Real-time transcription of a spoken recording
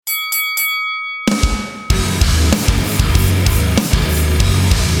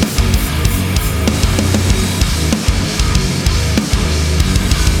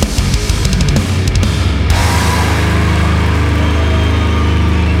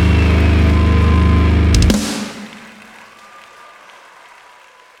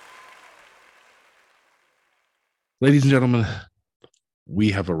Ladies and gentlemen,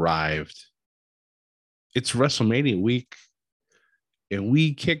 we have arrived. It's WrestleMania week, and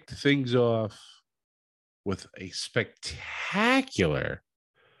we kicked things off with a spectacular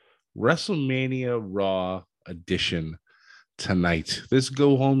WrestleMania Raw edition tonight. This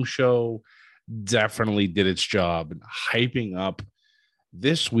go home show definitely did its job in hyping up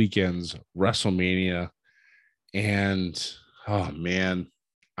this weekend's WrestleMania. And oh man,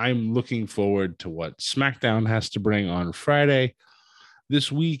 I'm looking forward to what SmackDown has to bring on Friday.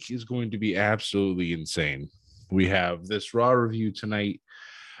 This week is going to be absolutely insane. We have this Raw review tonight.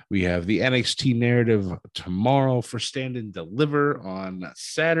 We have the NXT narrative tomorrow for Stand and Deliver on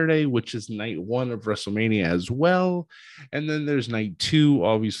Saturday, which is night one of WrestleMania as well. And then there's night two,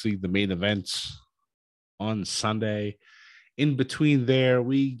 obviously, the main events on Sunday. In between there,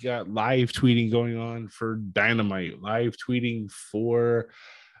 we got live tweeting going on for Dynamite, live tweeting for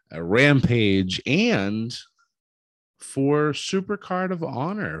Rampage, and for Super Card of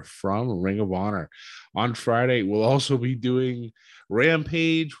Honor from Ring of Honor. On Friday, we'll also be doing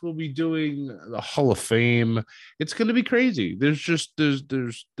Rampage. We'll be doing the Hall of Fame. It's going to be crazy. There's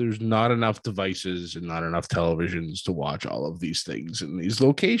not enough devices and not enough televisions to watch all of these things in these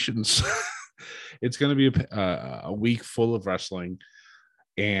locations. It's going to be a week full of wrestling,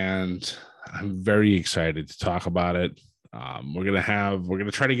 and I'm very excited to talk about it. We're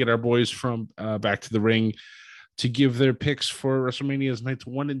gonna try to get our boys from Back to the Ring to give their picks for WrestleMania's nights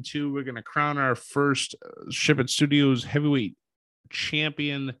 1 and 2. We're going to crown our first Ship It Studios heavyweight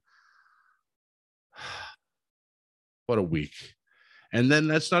champion. What a week. And then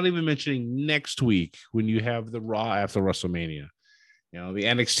that's not even mentioning next week when you have the Raw after WrestleMania. You know, the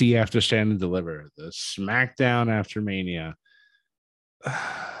NXT after Stand and Deliver, the SmackDown after Mania.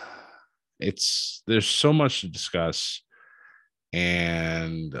 There's so much to discuss.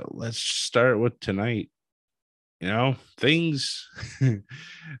 And let's start with tonight. You know, things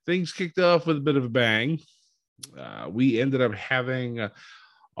kicked off with a bit of a bang. We ended up having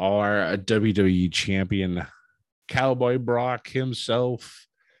our WWE champion Cowboy Brock himself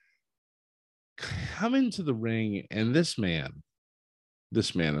come into the ring, and this man,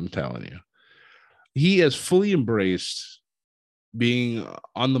 I'm telling you, he has fully embraced being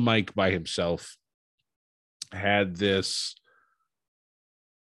on the mic by himself. Had this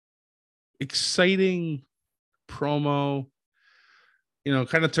exciting promo, you know,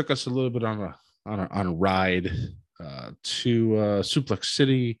 kind of took us a little bit on a ride to Suplex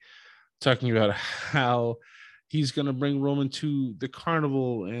City, talking about how he's going to bring Roman to the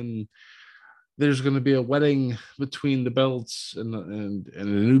carnival, and there's going to be a wedding between the belts, and a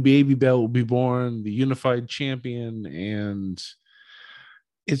new baby belt will be born, the unified champion, and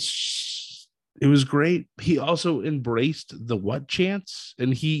it was great. He also embraced the what chants,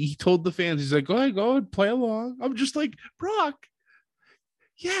 and he told the fans, he's like, go ahead, play along. I'm just like, Brock,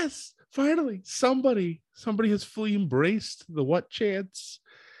 yes, finally, somebody has fully embraced the what chants.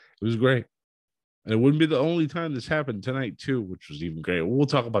 It was great. And it wouldn't be the only time this happened tonight, too, which was even great. We'll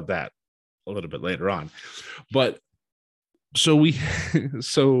talk about that a little bit later on. But so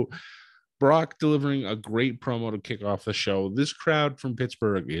Brock delivering a great promo to kick off the show. This crowd from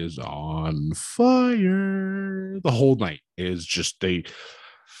Pittsburgh is on fire. The whole night is just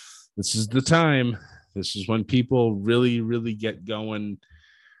this is the time. This is when people really, really get going.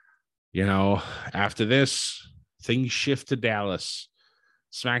 You know, after this, things shift to Dallas.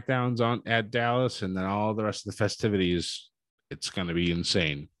 SmackDown's on at Dallas, and then all the rest of the festivities. It's going to be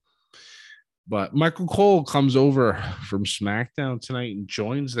insane. But Michael Cole comes over from SmackDown tonight and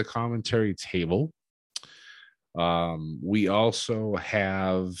joins the commentary table. We also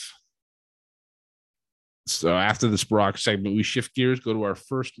have, so after this Brock segment, we shift gears, go to our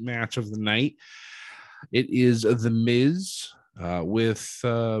first match of the night. It is The Miz with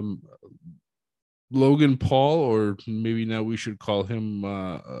Logan Paul, or maybe now we should call him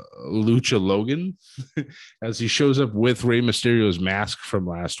Lucha Logan, as he shows up with Rey Mysterio's mask from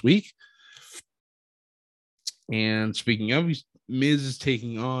last week. And speaking of, Miz is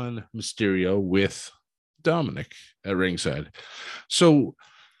taking on Mysterio with Dominic at ringside. So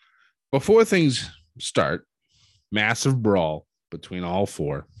before things start, massive brawl between all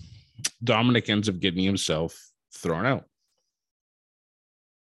four. Dominic ends up getting himself thrown out.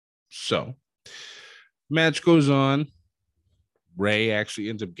 So match goes on. Rey actually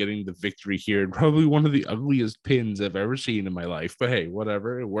ends up getting the victory here. Probably one of the ugliest pins I've ever seen in my life. But hey,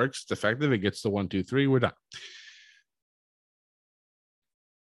 whatever. It works. It's effective. It gets the 1, 2, 3. We're done.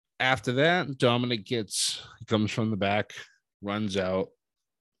 After that, Dominic comes from the back, runs out,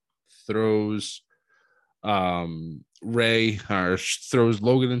 throws throws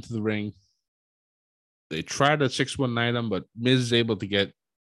Logan into the ring. They try to 619 him, but Miz is able to get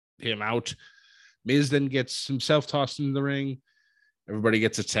him out. Miz then gets himself tossed into the ring. Everybody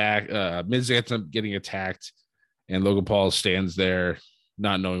gets attacked. Miz gets up getting attacked, and Logan Paul stands there,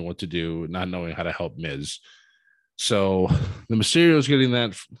 not knowing what to do, not knowing how to help Miz. So the Mysterio's getting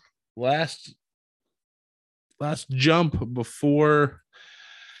that last jump before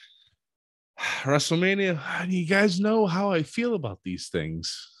WrestleMania. You guys know how I feel about these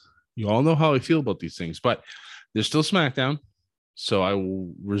things. You all know how I feel about these things, but there's still SmackDown, so I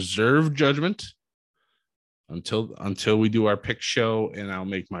will reserve judgment until we do our pick show, and I'll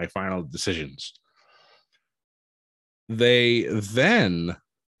make my final decisions. They then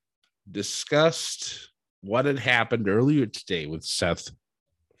discussed what had happened earlier today with Seth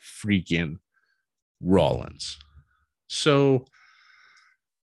freaking Rollins. So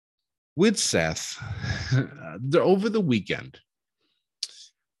with Seth, over the weekend,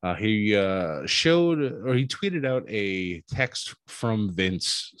 he tweeted out a text from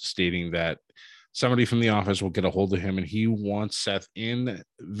Vince stating that somebody from the office will get a hold of him, and he wants Seth in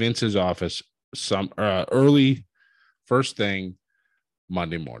Vince's office early, first thing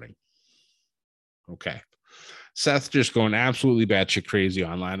Monday morning. Okay. Seth just going absolutely batshit crazy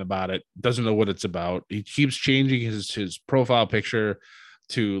online about it. Doesn't know what it's about. He keeps changing his profile picture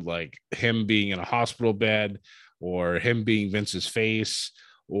to like him being in a hospital bed or him being Vince's face,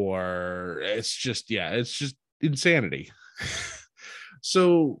 or it's just insanity.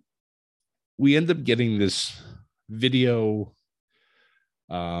 So we end up getting this video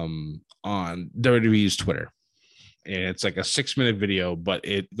on WWE's Twitter. And it's like a 6-minute video, but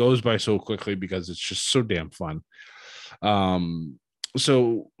it goes by so quickly because it's just so damn fun.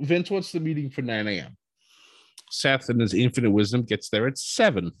 So Vince wants the meeting for 9 a.m. Seth, in his infinite wisdom, gets there at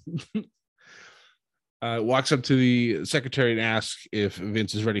 7. Walks up to the secretary and asks if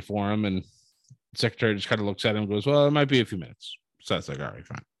Vince is ready for him. And the secretary just kind of looks at him and goes, well, it might be a few minutes. So that's like, all right,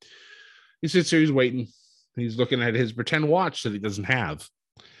 fine. He sits there, he's waiting. He's looking at his pretend watch that he doesn't have.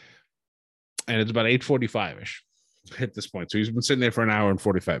 And it's about 8:45-ish. At this point. So he's been sitting there for an hour and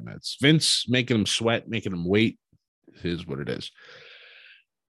 45 minutes. Vince making him sweat, making him wait. It is what it is.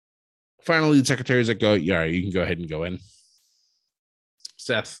 Finally, the secretary's like, oh, yeah, you can go ahead and go in.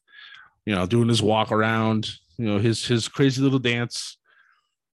 Seth, doing his walk around, his crazy little dance.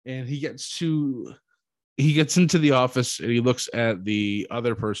 And he gets into the office and he looks at the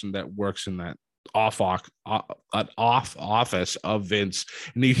other person that works in that off office of Vince,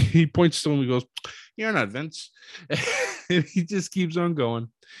 and he points to him and goes, you're not Vince. And he just keeps on going.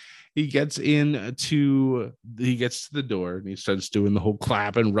 He gets to the door and he starts doing the whole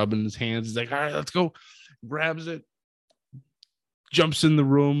clap and rubbing his hands. He's like, all right, let's go. Grabs it, jumps in the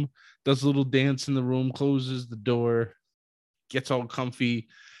room, does a little dance in the room, closes the door, gets all comfy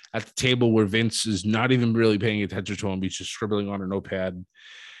at the table where Vince is not even really paying attention to him. He's just scribbling on a notepad.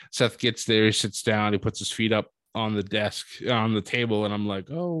 Seth gets there, he sits down, he puts his feet up on the desk, on the table, and I'm like,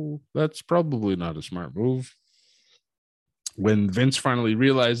 oh, that's probably not a smart move. When Vince finally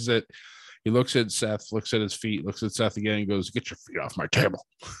realizes it, he looks at Seth, looks at his feet, looks at Seth again, and goes, get your feet off my table.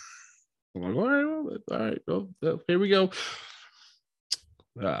 I'm like, all right, here we go.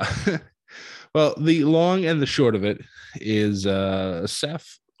 Well, the long and the short of it is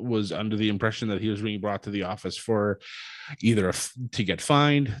Seth was under the impression that he was being brought to the office for either to get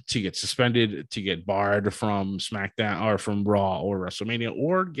fined, to get suspended, to get barred from SmackDown or from Raw or WrestleMania,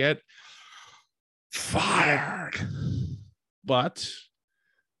 or get fired. But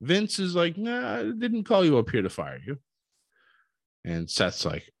Vince is like, nah, I didn't call you up here to fire you. And Seth's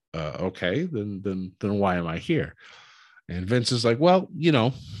like, okay, then why am I here? And Vince is like, well,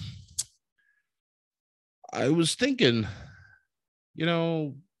 I was thinking,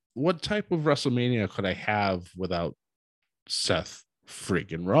 what type of WrestleMania could I have without Seth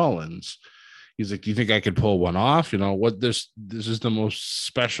freaking Rollins? He's like, do you think I could pull one off? What this is the most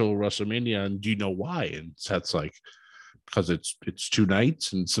special WrestleMania, and do you know why? And Seth's like, because it's 2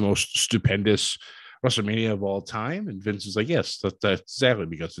 nights and it's the most stupendous WrestleMania of all time. And Vince is like, yes, that's exactly,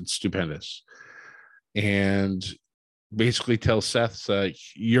 because it's stupendous. And basically tells Seth,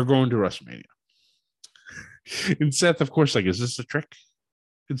 you're going to WrestleMania. And Seth, of course, like, is this a trick?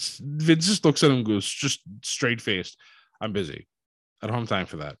 Vince just looks at him and goes, just straight faced, I'm busy. I don't have time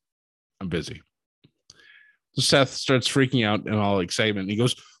for that. I'm busy. So Seth starts freaking out and all excitement. And he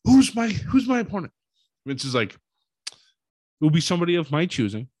goes, who's my opponent? Vince is like, it will be somebody of my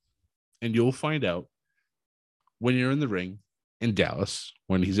choosing, and you'll find out when you're in the ring in Dallas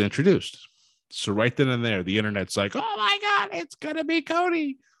when he's introduced. So right then and there, the internet's like, oh my God, it's going to be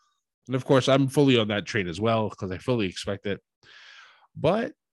Cody. And of course, I'm fully on that train as well because I fully expect it.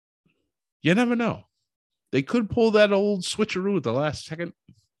 But you never know. they could pull that old switcheroo at the last second.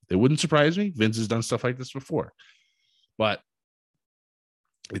 It wouldn't surprise me. Vince has done stuff like this before, but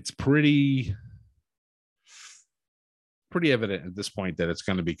it's pretty evident at this point that it's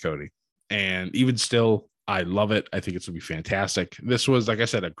going to be Cody. And even still, I love it. I think it's going to be fantastic. This was, like I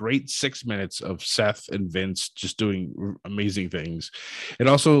said, a great 6 minutes of Seth and Vince just doing amazing things. It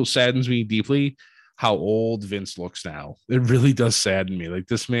also saddens me deeply how old Vince looks now. It really does sadden me. Like,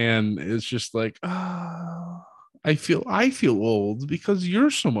 this man is just like, I feel old because you're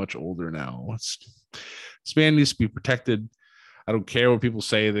so much older now. This man needs to be protected. I don't care what people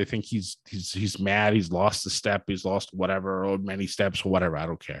say. They think he's mad. He's lost a step. He's lost whatever, or many steps, or whatever. I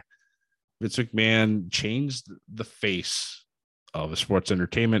don't care. Vince McMahon changed the face of sports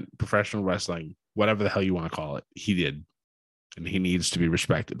entertainment, professional wrestling, whatever the hell you want to call it. He did, and he needs to be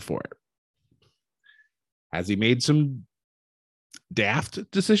respected for it. Has he made some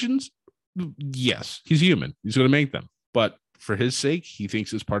daft decisions? Yes, he's human. He's going to make them. But for his sake, he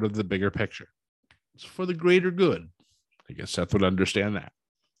thinks it's part of the bigger picture. It's for the greater good. I guess Seth would understand that.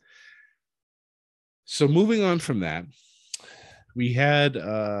 So moving on from that, we had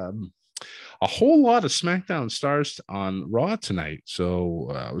a whole lot of SmackDown stars on Raw tonight. So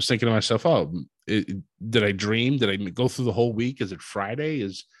I was thinking to myself, did I dream? Did I go through the whole week? Is it Friday?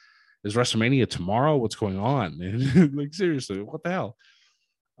 Is WrestleMania tomorrow? What's going on? Like, seriously, what the hell?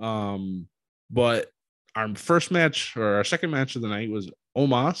 But our second match of the night was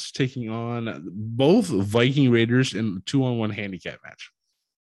Omos taking on both Viking Raiders in a 2-on-1 handicap match.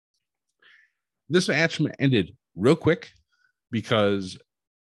 This match ended real quick because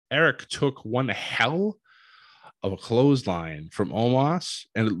Eric took one hell of a clothesline from Omos,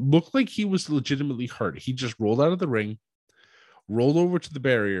 and it looked like he was legitimately hurt. He just rolled out of the ring, rolled over to the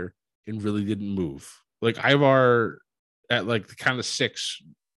barrier, and really didn't move. Like, Ivar at like the count of 6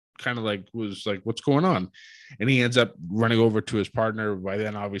 kind of like was like, what's going on? And he ends up running over to his partner. By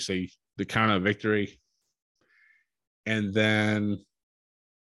then, obviously, the count of victory. And then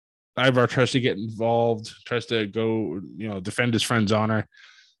Ivar tries to get involved, tries to go, defend his friend's honor,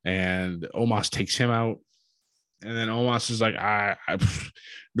 and Omos takes him out. And then Omos is like,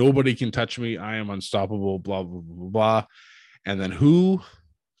 nobody can touch me. I am unstoppable, blah, blah, blah, blah. And then who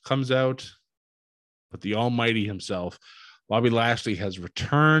comes out but the almighty himself? Bobby Lashley has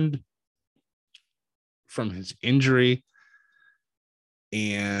returned from his injury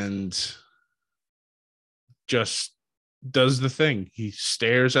and just does the thing. He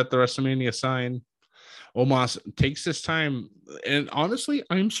stares at the WrestleMania sign. Omos takes this time, and honestly,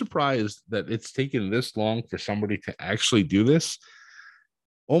 I'm surprised that it's taken this long for somebody to actually do this.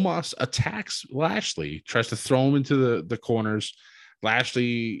 Omos attacks Lashley, tries to throw him into the corners.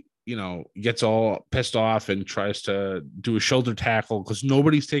 Lashley, gets all pissed off and tries to do a shoulder tackle because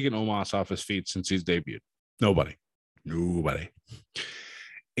nobody's taken Omos off his feet since he's debuted. Nobody.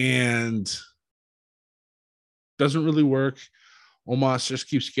 And doesn't really work. Omos just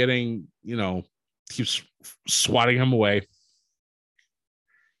keeps getting, keeps swatting him away.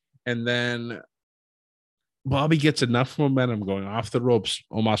 And then Bobby gets enough momentum going off the ropes.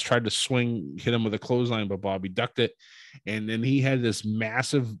 Omos tried to hit him with a clothesline, but Bobby ducked it. And then he had this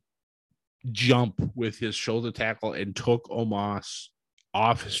massive jump with his shoulder tackle and took Omos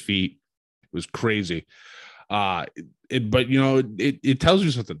off his feet. It was crazy. But it tells you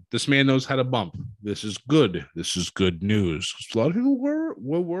something. This man knows how to bump. This is good. This is good news. A lot of people were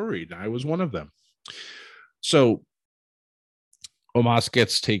worried. I was one of them. So Omos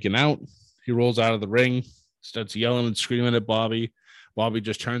gets taken out. He rolls out of the ring, starts yelling and screaming at Bobby. Bobby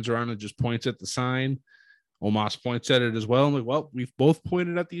just turns around and just points at the sign. Omos points at it as well. I'm like, well, we've both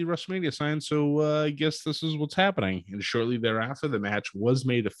pointed at the WrestleMania sign, so I guess this is what's happening. And shortly thereafter, the match was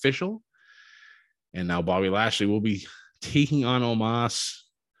made official. And now Bobby Lashley will be taking on Omos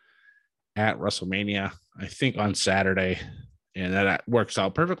at WrestleMania, I think on Saturday. And that works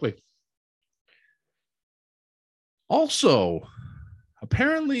out perfectly. Also,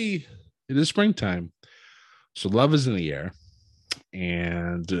 apparently it is springtime. So love is in the air.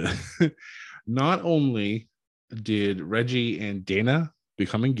 And not only did Reggie and Dana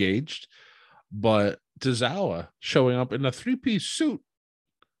become engaged, but Tozawa showing up in a 3-piece suit,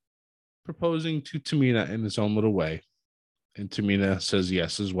 proposing to Tamina in his own little way. And Tamina says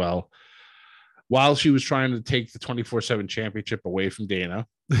yes as well. While she was trying to take the 24/7 championship away from Dana.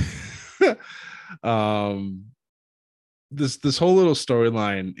 This whole little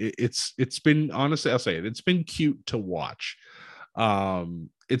storyline, it's been, honestly, I'll say it, it's been cute to watch.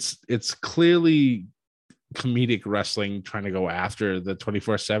 It's clearly comedic wrestling trying to go after the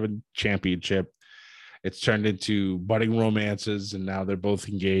 24/7 championship. It's turned into budding romances, and now they're both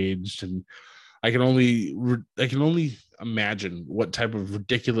engaged. And I can only imagine what type of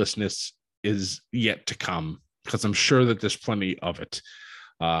ridiculousness is yet to come, because I'm sure that there's plenty of it.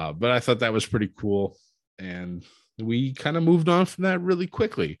 But I thought that was pretty cool, and we kind of moved on from that really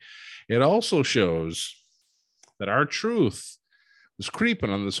quickly. It also shows that R-Truth was creeping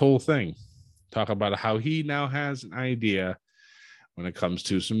on this whole thing. Talk about how he now has an idea when it comes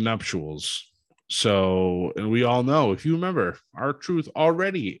to some nuptials. So, and we all know, if you remember, R-Truth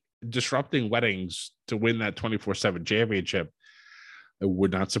already disrupting weddings to win that 24/7 championship. It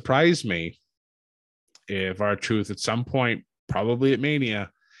would not surprise me if R-Truth at some point, probably at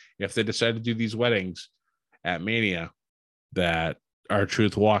Mania, if they decide to do these weddings at Mania, that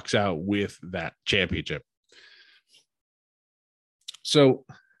R-Truth walks out with that championship. So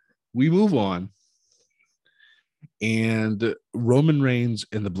we move on, and Roman Reigns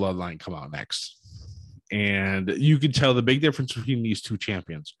and the Bloodline come out next. And you can tell the big difference between these two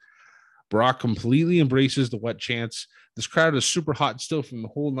champions. Brock completely embraces the wet chants. This crowd is super hot still from the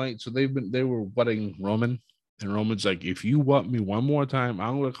whole night. So they were wetting Roman. And Roman's like, if you want me one more time,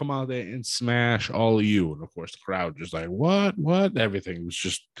 I'm going to come out there and smash all of you. And of course, the crowd just like, what? Everything was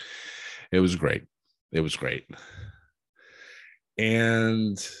just, it was great. It was great.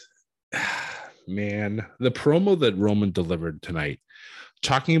 And man, the promo that Roman delivered tonight,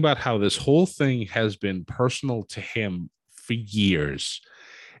 talking about how this whole thing has been personal to him for years,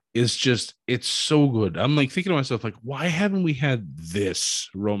 is just, it's so good. I'm like thinking to myself, like, why haven't we had this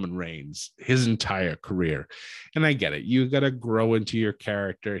Roman Reigns his entire career? And I get it. You got to grow into your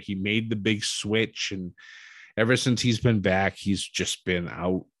character. He made the big switch, and ever since he's been back, he's just been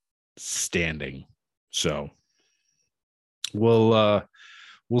outstanding. So we'll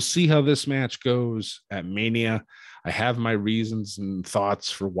see how this match goes at Mania. I have my reasons and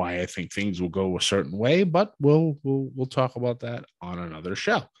thoughts for why I think things will go a certain way, but we'll talk about that on another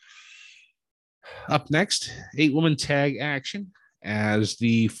show. Up next, 8-woman tag action, as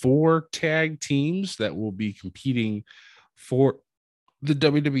the 4 tag teams that will be competing for the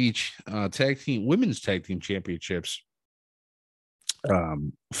WWE Women's Tag Team Championships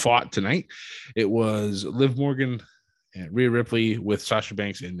fought tonight. It was Liv Morgan and Rhea Ripley with Sasha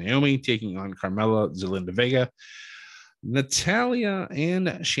Banks and Naomi taking on Carmella, Zelina Vega, Natalya, and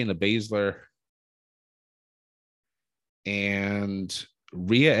Shayna Baszler. And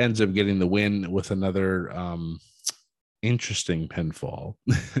Rhea ends up getting the win with another interesting pinfall.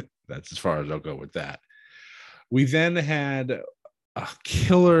 That's as far as I'll go with that. We then had a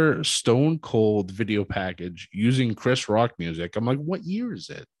killer Stone Cold video package using Chris Rock music. I'm like, what year is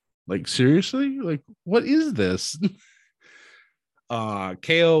it? Like, seriously? Like, what is this?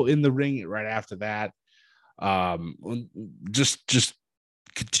 KO in the ring right after that. Just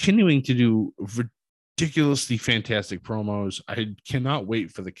continuing to do ridiculously fantastic promos. I cannot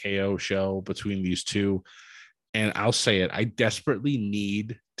wait for the KO show between these two. And I'll say it, I desperately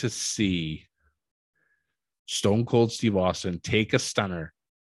need to see Stone Cold Steve Austin take a stunner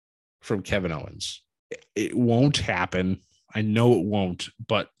from Kevin Owens. It won't happen. I know it won't,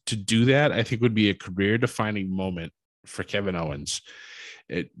 but to do that, I think would be a career-defining moment for Kevin Owens.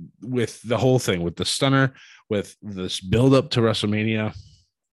 With the whole thing, with the stunner, with this build-up to WrestleMania,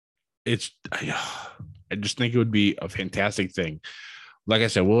 I just think it would be a fantastic thing. Like I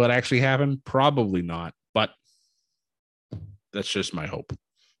said, will it actually happen? Probably not, but that's just my hope.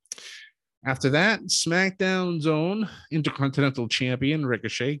 After that, SmackDown's own Intercontinental Champion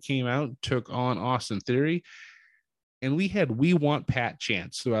Ricochet came out, took on Austin Theory, and we had "We Want Pat"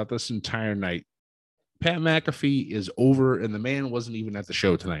 chants throughout this entire night. Pat McAfee is over, and the man wasn't even at the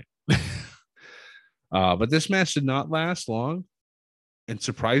show tonight. But this match did not last long. And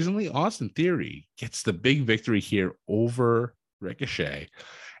surprisingly, Austin Theory gets the big victory here over Ricochet.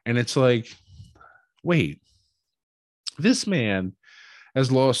 And it's like, wait, this man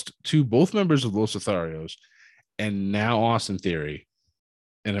has lost to both members of Los Lotharios and now Austin Theory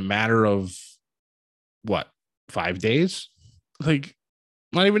in a matter of, what, 5 days? Like,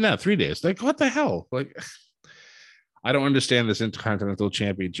 not even that, 3 days. Like, what the hell? Like, I don't understand this Intercontinental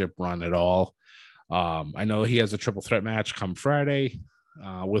Championship run at all. I know he has a triple threat match come Friday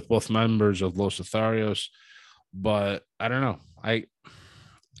with both members of Los Lotharios, but I don't know. I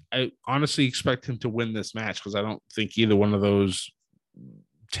honestly expect him to win this match because I don't think either one of those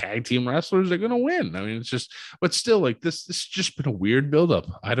tag team wrestlers are going to win. I mean, it's just, but still, like this has just been a weird buildup.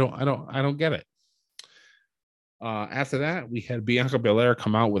 I don't get it. After that, we had Bianca Belair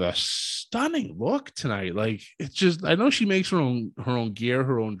come out with a stunning look tonight. Like, it's just, I know she makes her own gear,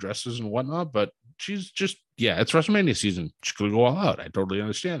 her own dresses and whatnot, but she's just, yeah, it's WrestleMania season. She's going to go all out. I totally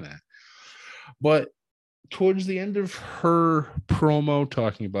understand that. But towards the end of her promo,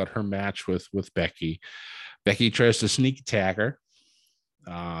 talking about her match with Becky, Becky tries to sneak attack her,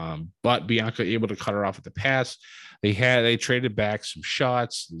 but Bianca able to cut her off at the pass. They traded back some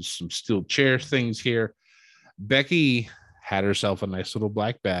shots, some steel chair things here. Becky had herself a nice little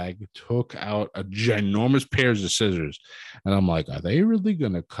black bag, took out a ginormous pairs of scissors, and I'm like, are they really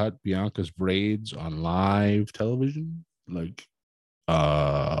gonna cut Bianca's braids on live television? Like,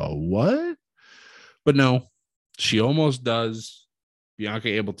 what? But no, she almost does. Bianca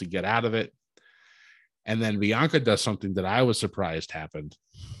able to get out of it. And then Bianca does something that I was surprised happened.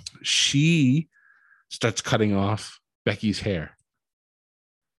 She starts cutting off Becky's hair.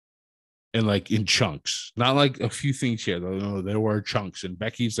 And like in chunks, not like a few things here. No, there were chunks, and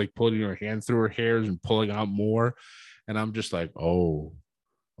Becky's like putting her hand through her hairs and pulling out more. And I'm just like,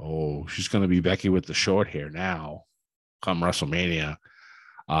 she's gonna be Becky with the short hair now, come WrestleMania.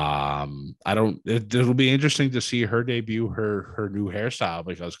 I don't. It'll be interesting to see her debut her new hairstyle,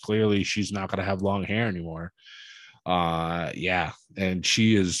 because clearly she's not gonna have long hair anymore. Yeah, and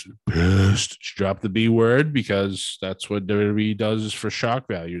she is pissed. She dropped the B word because that's what WWE does for shock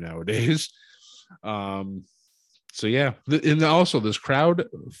value nowadays. So yeah, and also this crowd,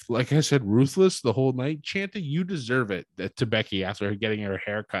 like I said, ruthless the whole night, chanting "You deserve it" to Becky after her getting her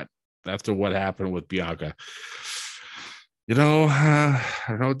hair cut after what happened with Bianca. I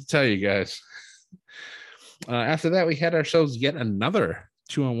don't know what to tell you guys. After that, we had ourselves yet another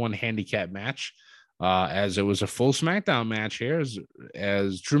 2-on-1 handicap match, as it was a full SmackDown match here,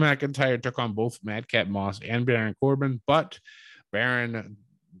 as Drew McIntyre took on both Madcap Moss and Baron Corbin, but Baron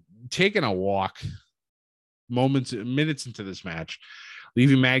taking a walk minutes into this match,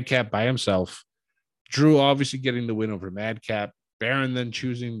 leaving Madcap by himself. Drew obviously getting the win over Madcap. Baron then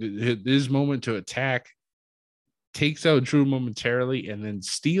choosing his moment to attack, takes out Drew momentarily, and then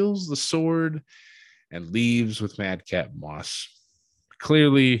steals the sword and leaves with Madcap Moss.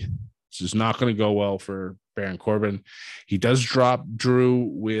 Clearly, this is not going to go well for Baron Corbin. He does drop Drew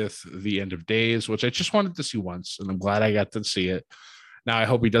with the End of Days, which I just wanted to see once, and I'm glad I got to see it. Now, I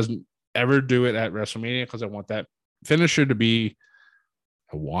hope he doesn't ever do it at WrestleMania, because I want that finisher to be.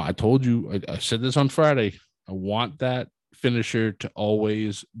 I told you, I said this on Friday. I want that finisher to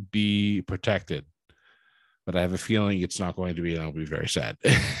always be protected, but I have a feeling it's not going to be, and I'll be very sad.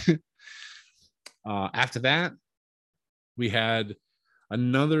 After that, we had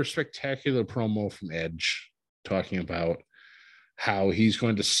another spectacular promo from Edge talking about how he's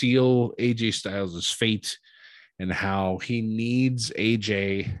going to seal AJ Styles' fate and how he needs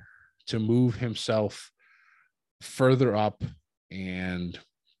AJ to move himself further up, and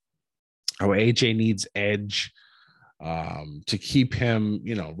how AJ needs Edge to keep him,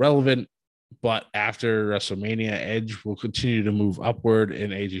 relevant. But after WrestleMania, Edge will continue to move upward,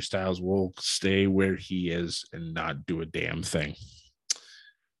 and AJ Styles will stay where he is and not do a damn thing.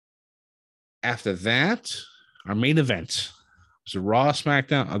 After that, our main event was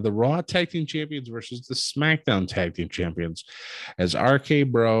the Raw Tag Team Champions versus the SmackDown Tag Team Champions, as RK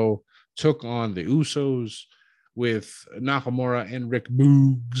Bro took on the Usos with Nakamura and Rick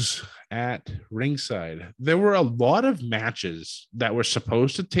Boogs at ringside. There were a lot of matches that were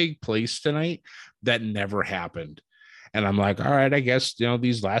supposed to take place tonight that never happened. And I'm like, all right, I guess,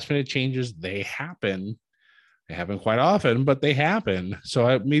 these last minute changes, they happen. They happen quite often, but they happen. So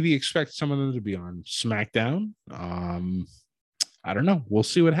I maybe expect some of them to be on SmackDown. I don't know. We'll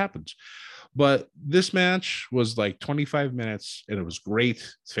see what happens. But this match was like 25 minutes, and it was great.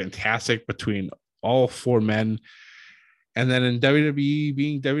 It's fantastic between all four men. And then in WWE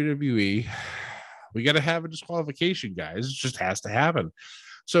being WWE, we got to have a disqualification, guys. It just has to happen.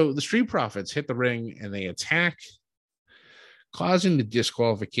 So the Street Profits hit the ring and they attack, causing the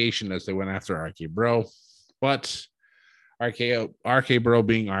disqualification as they went after RK Bro. But RK Bro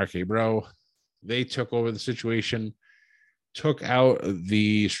being RK Bro, they took over the situation, took out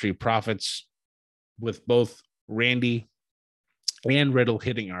the Street Profits with both Randy and Riddle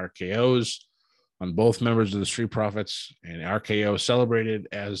hitting RKOs on both members of the Street Profits, and RKO celebrated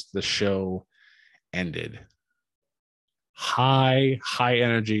as the show ended. High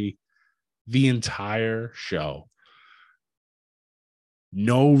energy the entire show.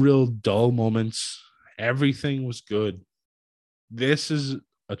 No real dull moments. Everything was good. This is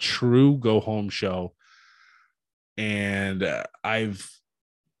a true go home show, and I'm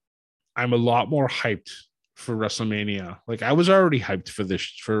a lot more hyped for WrestleMania. Like, I was already hyped for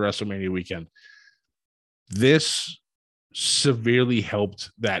WrestleMania weekend. This severely helped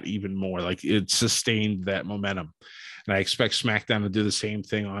that even more. Like, it sustained that momentum, and I expect SmackDown to do the same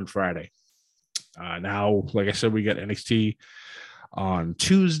thing on Friday. Now, like I said, we got NXT on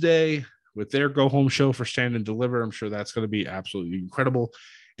Tuesday. with their go home show for Stand and Deliver. I'm sure that's going to be absolutely incredible.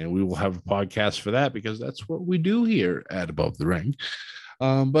 And we will have a podcast for that because that's what we do here at Above the Ring.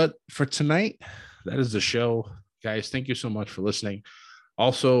 But for tonight, that is the show. Guys, thank you so much for listening.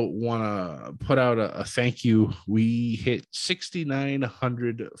 Also want to put out a thank you. We hit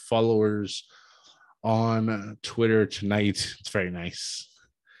 6,900 followers on Twitter tonight. It's very nice.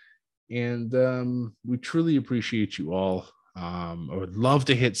 And we truly appreciate you all. I would love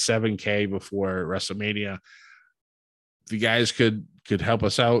to hit 7K before WrestleMania. If you guys could help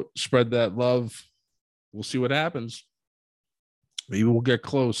us out, spread that love, we'll see what happens. Maybe we'll get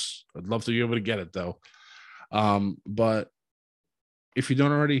close. I'd love to be able to get it, though. But if you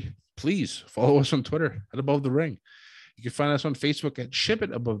don't already, please follow us on Twitter at Above the Ring. You can find us on Facebook at Ship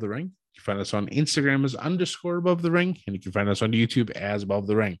It Above the Ring. You can find us on Instagram as _Above the Ring. And you can find us on YouTube as Above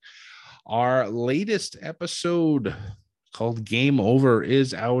the Ring. Our latest episode called Game Over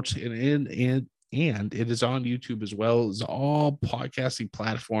is out and it is on YouTube as well as all podcasting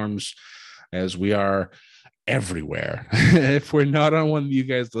platforms, as we are everywhere. If we're not on one that you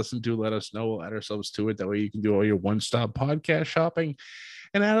guys listen to, let us know. We'll add ourselves to it. That way you can do all your one-stop podcast shopping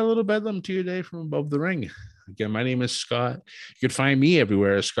and add a little bedlam to your day from Above the Ring. Again, my name is Scott. You can find me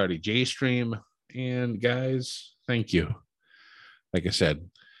everywhere as Scotty J Stream. And guys, thank you. Like I said,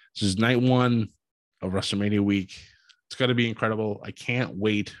 this is night one of WrestleMania week. It's going to be incredible. I can't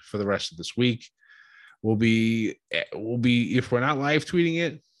wait for the rest of this week. We'll be, if we're not live tweeting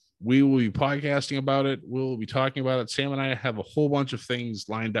it, we will be podcasting about it. We'll be talking about it. Sam and I have a whole bunch of things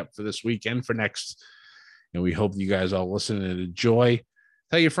lined up for this week and for next. And we hope you guys all listen and enjoy.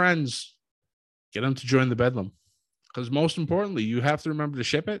 Tell your friends, get them to join the Bedlam. Because most importantly, you have to remember to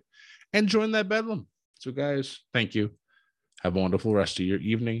ship it and join that Bedlam. So guys, thank you. Have a wonderful rest of your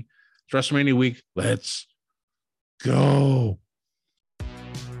evening. It's WrestleMania week. Let's go.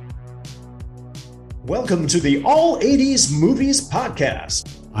 Welcome to the All 80s Movies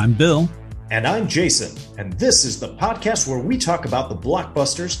Podcast. I'm Bill. And I'm Jason. And this is the podcast where we talk about the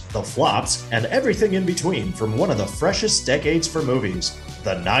blockbusters, the flops, and everything in between from one of the freshest decades for movies,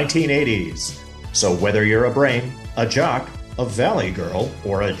 the 1980s. So whether you're a brain, a jock, a valley girl,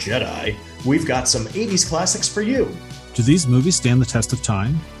 or a Jedi, we've got some 80s classics for you. Do these movies stand the test of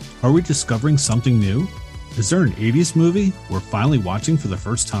time? Are we discovering something new? Is there an 80s movie we're finally watching for the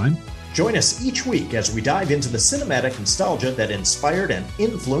first time? Join us each week as we dive into the cinematic nostalgia that inspired and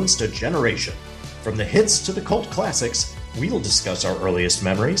influenced a generation. From the hits to the cult classics, we'll discuss our earliest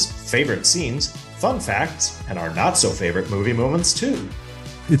memories, favorite scenes, fun facts, and our not-so-favorite movie moments, too.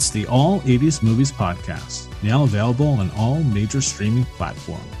 It's the All 80s Movies Podcast, now available on all major streaming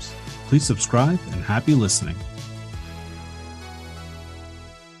platforms. Please subscribe and happy listening.